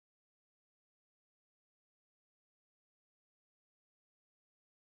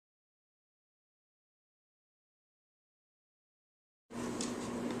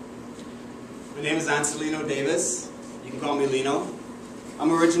My name is Ancilleno Davis. You can call me Leno.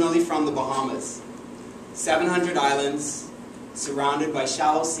 I'm originally from the Bahamas. 700 islands, surrounded by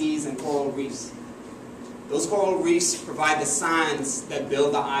shallow seas and coral reefs. Those coral reefs provide the sands that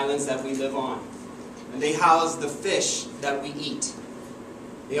build the islands that we live on. And they house the fish that we eat.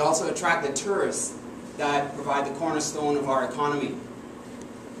 They also attract the tourists that provide the cornerstone of our economy.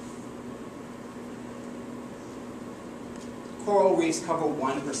 Coral reefs cover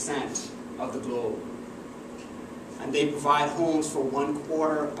 1% of the globe, and they provide homes for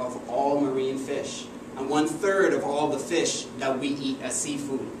 1/4 of all marine fish and 1/3 of all the fish that we eat as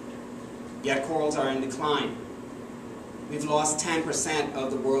seafood. Yet corals are in decline. We've lost 10%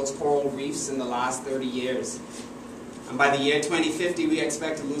 of the world's coral reefs in the last 30 years. And by the year 2050, we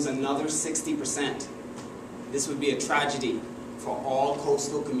expect to lose another 60%. This would be a tragedy for all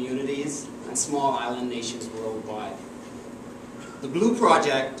coastal communities and small island nations worldwide. The Blue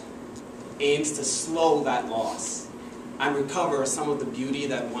Project aims to slow that loss and recover some of the beauty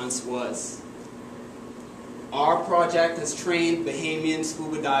that once was. Our project has trained Bahamian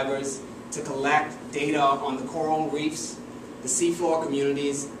scuba divers to collect data on the coral reefs, the seafloor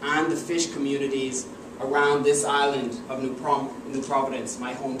communities, and the fish communities around this island of New Providence,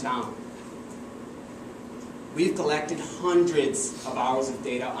 my hometown. We've collected hundreds of hours of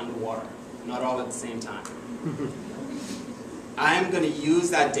data underwater, not all at the same time. I am going to use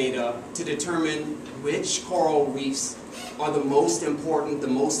that data to determine which coral reefs are the most important, the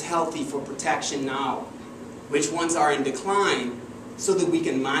most healthy for protection now, which ones are in decline, so that we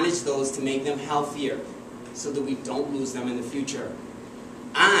can manage those to make them healthier, so that we don't lose them in the future.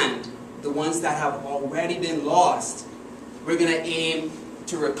 And the ones that have already been lost, we're going to aim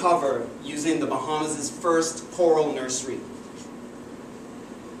to recover using the Bahamas' first coral nursery.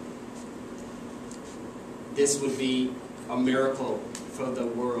 This would be a miracle for the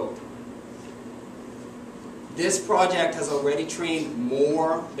world. This project has already trained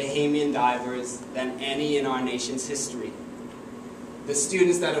more Bahamian divers than any in our nation's history. The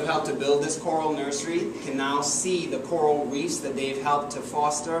students that have helped to build this coral nursery can now see the coral reefs that they've helped to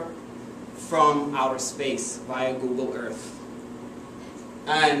foster from outer space via Google Earth.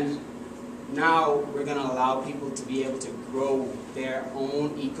 And now we're going to allow people to be able to grow their own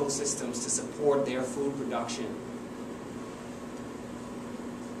ecosystems to support their food production.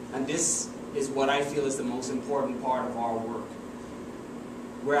 And this is what I feel is the most important part of our work.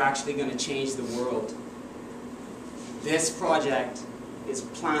 We're actually going to change the world. This project is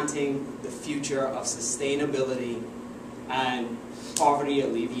planting the future of sustainability and poverty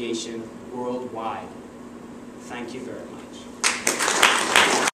alleviation worldwide. Thank you very much.